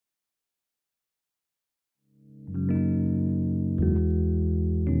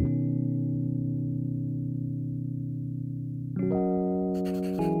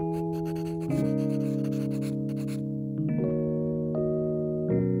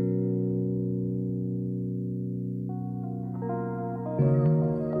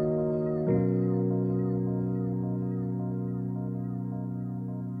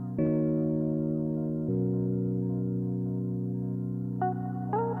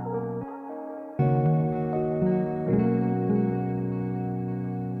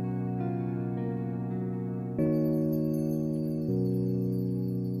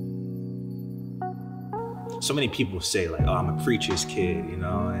so many people say like, oh, I'm a preacher's kid, you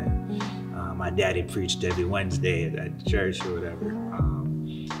know, and my daddy preached every Wednesday at church or whatever.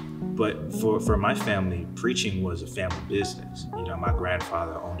 But for my family, preaching was a family business. You know, my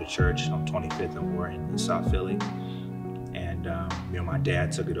grandfather owned a church on 25th and Warren in South Philly. And, you know, my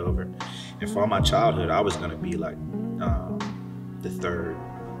dad took it over. And for all my childhood, I was gonna be like the third,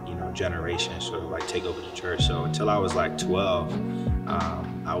 you know, generation, sort of like take over the church. So until I was like 12,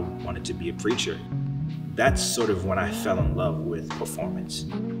 I wanted to be a preacher. That's sort of when I fell in love with performance.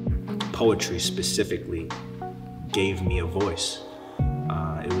 Poetry specifically gave me a voice.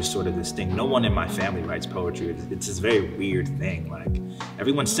 It was sort of this thing. No one in my family writes poetry. It's this very weird thing. Like,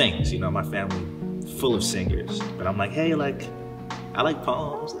 everyone sings, you know, my family full of singers. But I'm like, hey, like, I like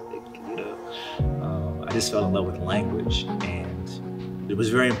poems, like, you know. I just fell in love with language. And it was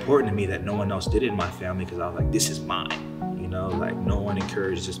very important to me that no one else did it in my family, because I was like, this is mine. You know, like, no one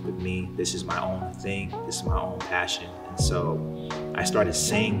encouraged this but me. This is my own thing. This is my own passion. And so I started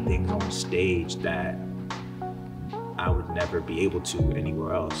saying things on stage that I would never be able to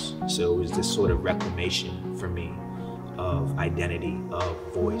anywhere else. So it was this sort of reclamation for me of identity, of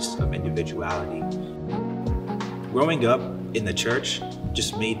voice, of individuality. Growing up in the church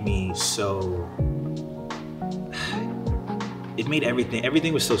just made me so, it made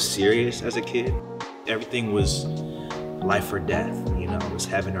everything was so serious as a kid. Everything was life or death, you know, it was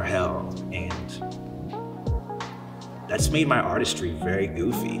heaven or hell. And that's made my artistry very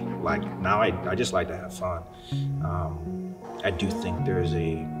goofy. Like, now I just like to have fun. I do think there's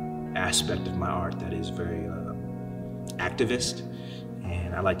a aspect of my art that is very activist,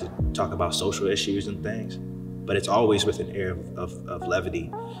 and I like to talk about social issues and things, but it's always with an air of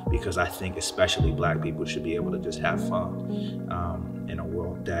levity, because I think especially Black people should be able to just have fun in a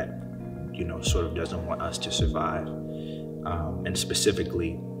world that, you know, sort of doesn't want us to survive. And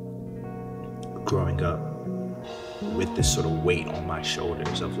specifically, growing up with this sort of weight on my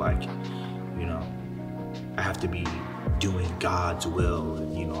shoulders of like, you know, I have to be doing God's will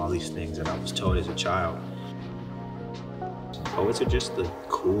and, you know, all these things that I was told as a child. Poets are just the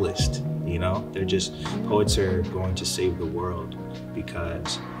coolest, you know? Poets are going to save the world,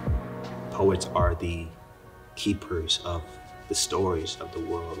 because poets are the keepers of the stories of the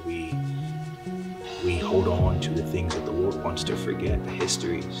world. We hold on to the things that the world wants to forget, the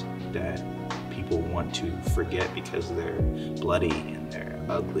histories that people want to forget because they're bloody and they're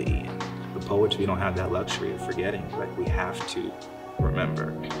ugly. And the poets, we don't have that luxury of forgetting. Like, we have to remember.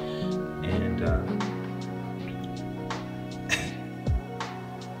 And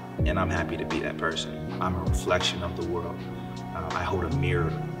and I'm happy to be that person. I'm a reflection of the world. I hold a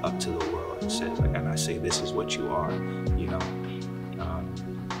mirror up to the world and says, like, and I say, this is what you are, you know.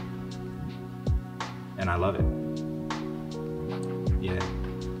 And I love it. Yeah.